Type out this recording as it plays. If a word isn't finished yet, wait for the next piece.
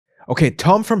Okay,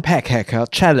 Tom from Pack Hacker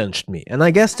challenged me, and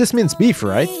I guess this means beef,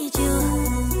 right?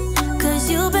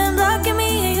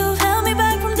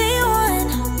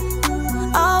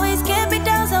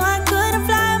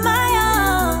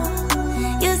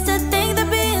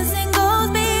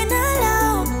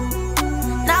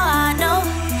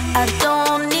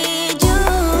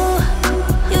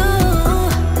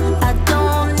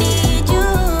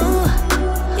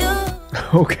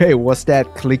 Okay, was that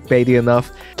clickbaity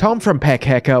enough? Tom from Pack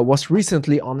Hacker was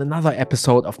recently on another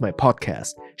episode of my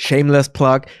podcast. Shameless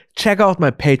plug, check out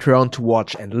my Patreon to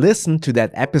watch and listen to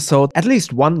that episode at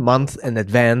least 1 month in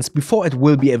advance before it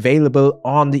will be available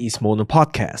on the Ismono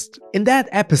podcast. In that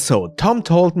episode, Tom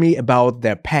told me about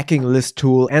their packing list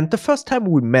tool, and the first time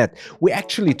we met, we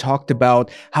actually talked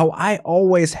about how I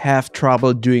always have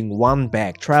trouble doing one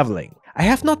bag traveling. I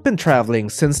have not been traveling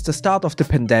since the start of the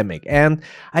pandemic, and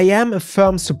I am a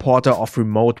firm supporter of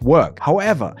remote work.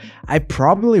 However, I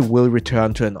probably will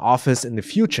return to an office in the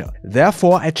future.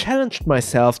 Therefore, I challenged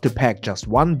myself to pack just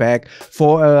one bag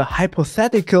for a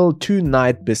hypothetical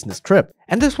 2-night business trip.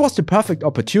 And this was the perfect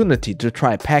opportunity to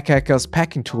try Pack Hacker's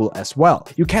packing tool as well.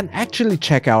 You can actually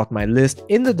check out my list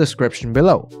in the description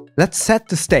below. Let's set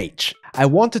the stage. I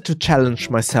wanted to challenge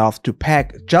myself to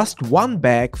pack just one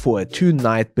bag for a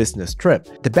 2-night business trip.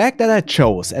 The bag that I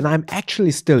chose, and I'm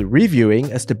actually still reviewing,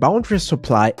 is the Boundary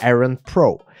Supply Errant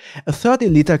Pro, a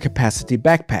 30-liter capacity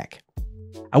backpack.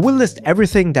 I will list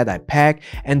everything that I pack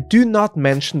and do not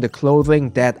mention the clothing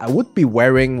that I would be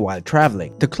wearing while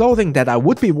traveling. The clothing that I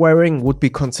would be wearing would be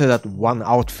considered one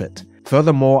outfit.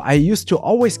 Furthermore, I used to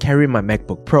always carry my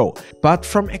MacBook Pro, but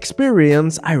from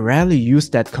experience I rarely use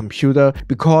that computer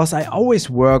because I always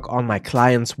work on my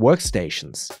clients'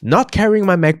 workstations. Not carrying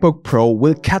my MacBook Pro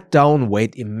will cut down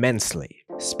weight immensely.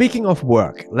 Speaking of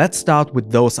work, let's start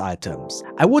with those items.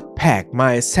 I would pack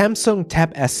my Samsung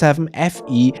Tab S7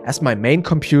 FE as my main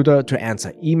computer to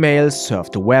answer emails, surf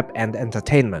the web and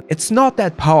entertainment. It's not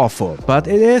that powerful, but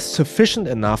it is sufficient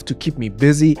enough to keep me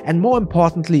busy and, more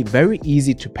importantly, very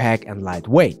easy to pack and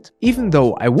lightweight. Even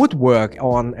though I would work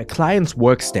on a client's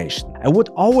workstation, I would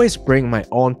always bring my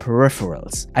own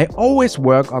peripherals. I always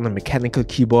work on a mechanical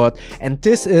keyboard, and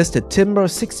this is the Timber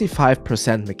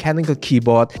 65% mechanical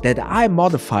keyboard that I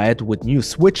modified with new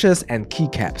switches and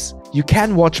keycaps. You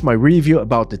can watch my review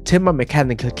about the Timber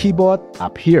mechanical keyboard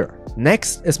up here.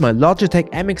 Next is my Logitech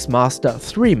MX Master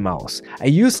 3 mouse. I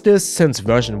use this since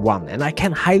version 1 and I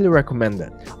can highly recommend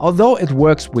it. Although it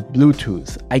works with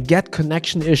Bluetooth, I get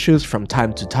connection issues from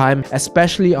time to time,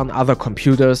 especially on other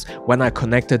computers when I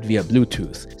connect it via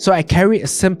Bluetooth. So I carry a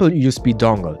simple USB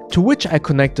dongle, to which I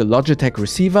connect the Logitech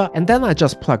receiver, and then I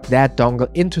just plug that dongle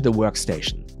into the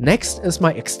workstation. Next is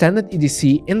my extended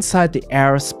EDC inside the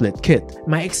Air Split kit.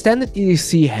 My extended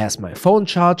EDC has my phone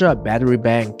charger, battery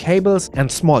bank, cables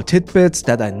and small tidbits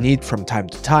that I need from time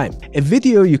to time. A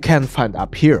video you can find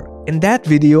up here. In that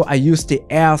video I used the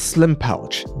Air Slim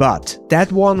pouch, but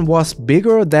that one was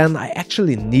bigger than I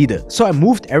actually needed, so I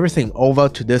moved everything over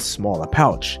to this smaller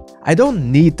pouch. I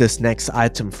don't need this next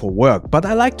item for work, but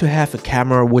I like to have a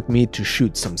camera with me to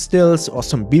shoot some stills or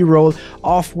some B-roll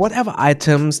of whatever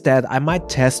items that I might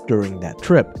test during that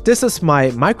trip. This is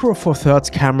my Micro Four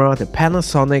Thirds camera, the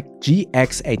Panasonic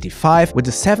GX85 with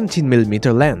a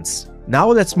 17mm lens. Now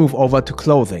let's move over to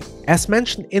clothing. As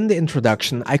mentioned in the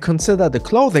introduction, I consider the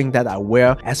clothing that I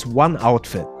wear as one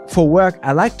outfit. For work,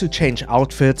 I like to change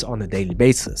outfits on a daily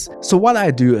basis. So what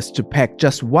I do is to pack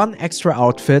just one extra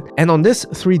outfit, and on this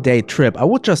 3-day trip I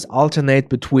would just alternate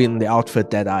between the outfit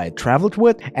that I traveled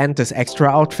with and this extra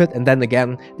outfit, and then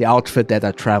again the outfit that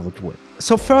I traveled with.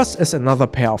 So first is another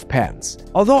pair of pants.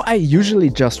 Although I usually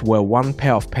just wear one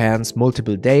pair of pants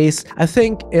multiple days, I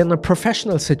think in a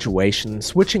professional situation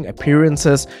switching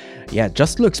appearances,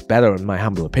 just looks better in my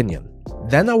humble opinion.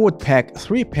 Then I would pack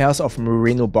 3 pairs of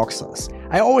merino boxers.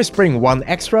 I always bring one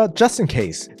extra just in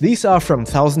case. These are from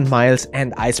 1000 Miles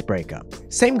and Icebreaker.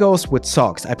 Same goes with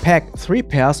socks. I pack 3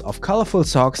 pairs of colorful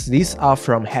socks. These are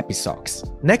from Happy Socks.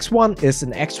 Next one is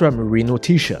an extra merino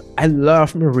t-shirt. I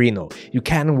love merino. You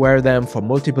can wear them for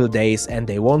multiple days and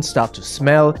they won't start to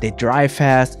smell, they dry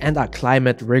fast and are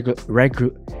climate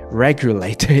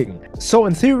regulating. So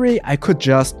in theory I could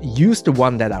just use the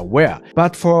one that I wear,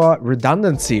 but for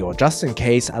redundancy or just in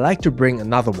case I like to bring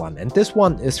another one, and this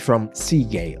one is from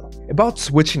Seagale. About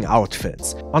switching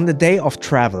outfits. On the day of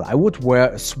travel I would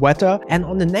wear a sweater, and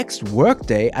on the next work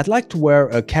day I'd like to wear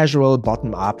a casual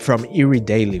bottom up from Erie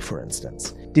Daily, for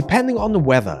instance. Depending on the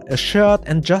weather, a shirt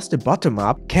and just a bottom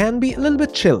up can be a little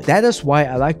bit chilly. That is why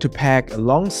I like to pack a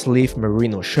long sleeve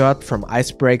merino shirt from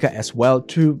Icebreaker as well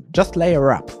to just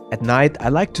layer up. At night I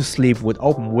like to sleep with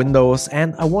open windows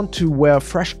and I want to wear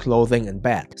fresh clothing in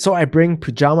bed, so I bring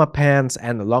pyjama pants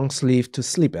and a long sleeve to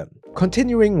sleep in.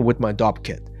 Continuing with my DOP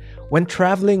kit. When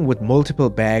traveling with multiple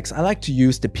bags, I like to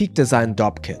use the Peak Design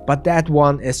DOP kit, but that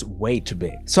one is way too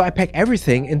big. So I pack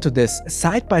everything into this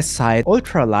side-by-side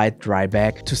ultralight dry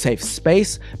bag to save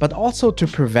space, but also to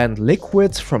prevent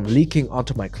liquids from leaking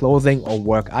onto my clothing or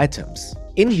work items.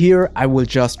 In here I will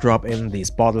just drop in these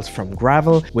bottles from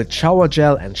Gravel with shower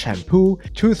gel and shampoo,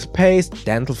 toothpaste,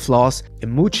 dental floss, a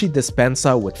Muji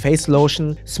dispenser with face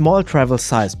lotion, small travel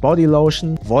size body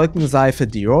lotion, Wolkenseife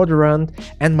deodorant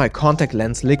and my contact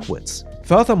lens liquids.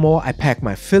 Furthermore, I pack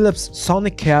my Philips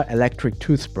Sonicare electric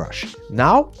toothbrush.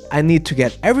 Now I need to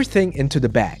get everything into the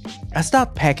bag. I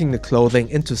start packing the clothing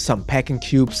into some packing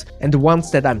cubes, and the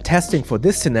ones that I'm testing for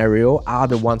this scenario are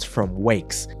the ones from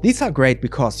Wakes. These are great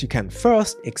because you can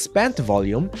first expand the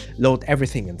volume, load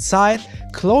everything inside,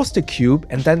 close the cube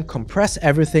and then compress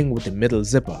everything with the middle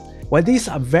zipper. While these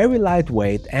are very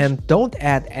lightweight and don't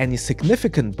add any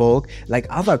significant bulk like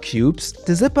other cubes,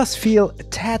 the zippers feel a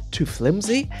tad too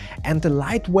flimsy and the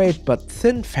lightweight but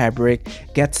thin fabric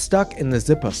gets stuck in the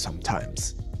zipper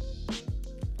sometimes.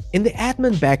 In the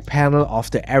admin bag panel of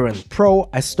the Errant Pro,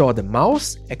 I store the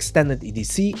mouse, extended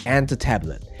EDC and the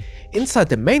tablet. Inside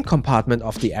the main compartment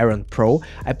of the Errant Pro,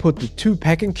 I put the 2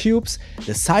 packing cubes,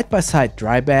 the side-by-side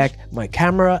dry bag, my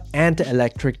camera and the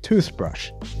electric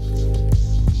toothbrush.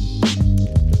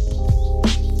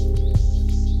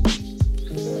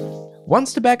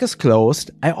 Once the bag is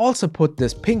closed, I also put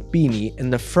this pink beanie in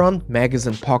the front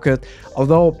magazine pocket,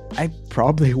 although I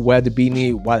probably wear the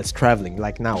beanie whilst traveling,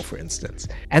 like now for instance.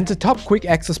 And the top quick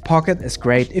access pocket is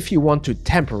great if you want to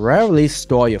temporarily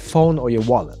store your phone or your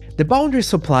wallet. The Boundary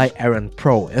Supply Errant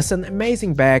Pro is an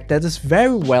amazing bag that is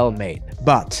very well made,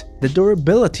 but the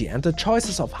durability and the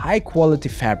choices of high quality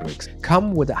fabrics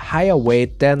come with a higher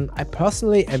weight than I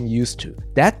personally am used to.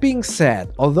 That being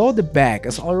said, although the bag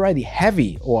is already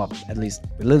heavy, or at least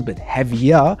a little bit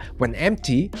heavier when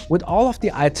empty, with all of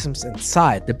the items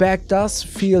inside, the bag does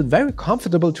feel very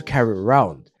comfortable to carry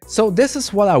around. So this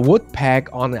is what I would pack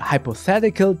on a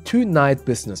hypothetical 2-night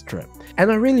business trip. And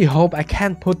I really hope I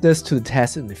can put this to the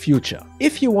test in the future.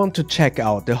 If you want to check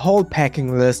out the whole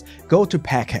packing list, go to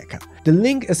Packhacker. The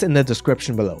link is in the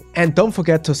description below. And don't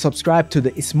forget to subscribe to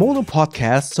the Ismono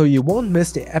podcast so you won't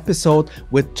miss the episode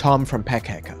with Tom from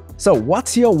Packhacker. So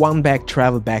what's your one bag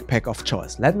travel backpack of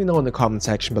choice? Let me know in the comment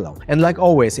section below. And like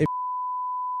always, if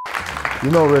you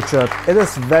know, Richard, it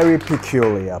is very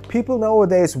peculiar. People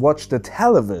nowadays watch the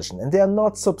television and they are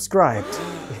not subscribed.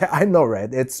 Yeah, I know, right?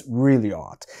 It's really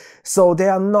odd. So they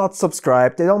are not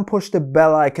subscribed, they don't push the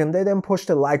bell icon, they don't push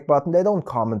the like button, they don't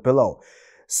comment below.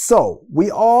 So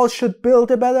we all should build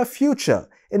a better future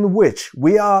in which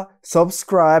we are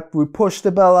subscribed, we push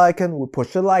the bell icon, we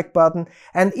push the like button,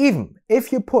 and even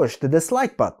if you push the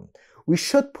dislike button, we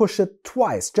should push it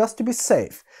twice just to be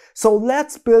safe. So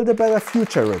let's build a better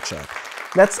future, Richard.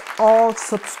 Let's all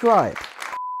subscribe.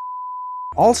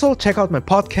 Also, check out my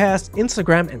podcast,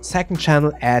 Instagram and second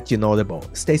channel at You Know The Bow.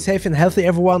 Stay safe and healthy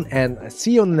everyone, and I'll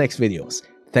see you in the next videos.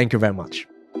 Thank you very much.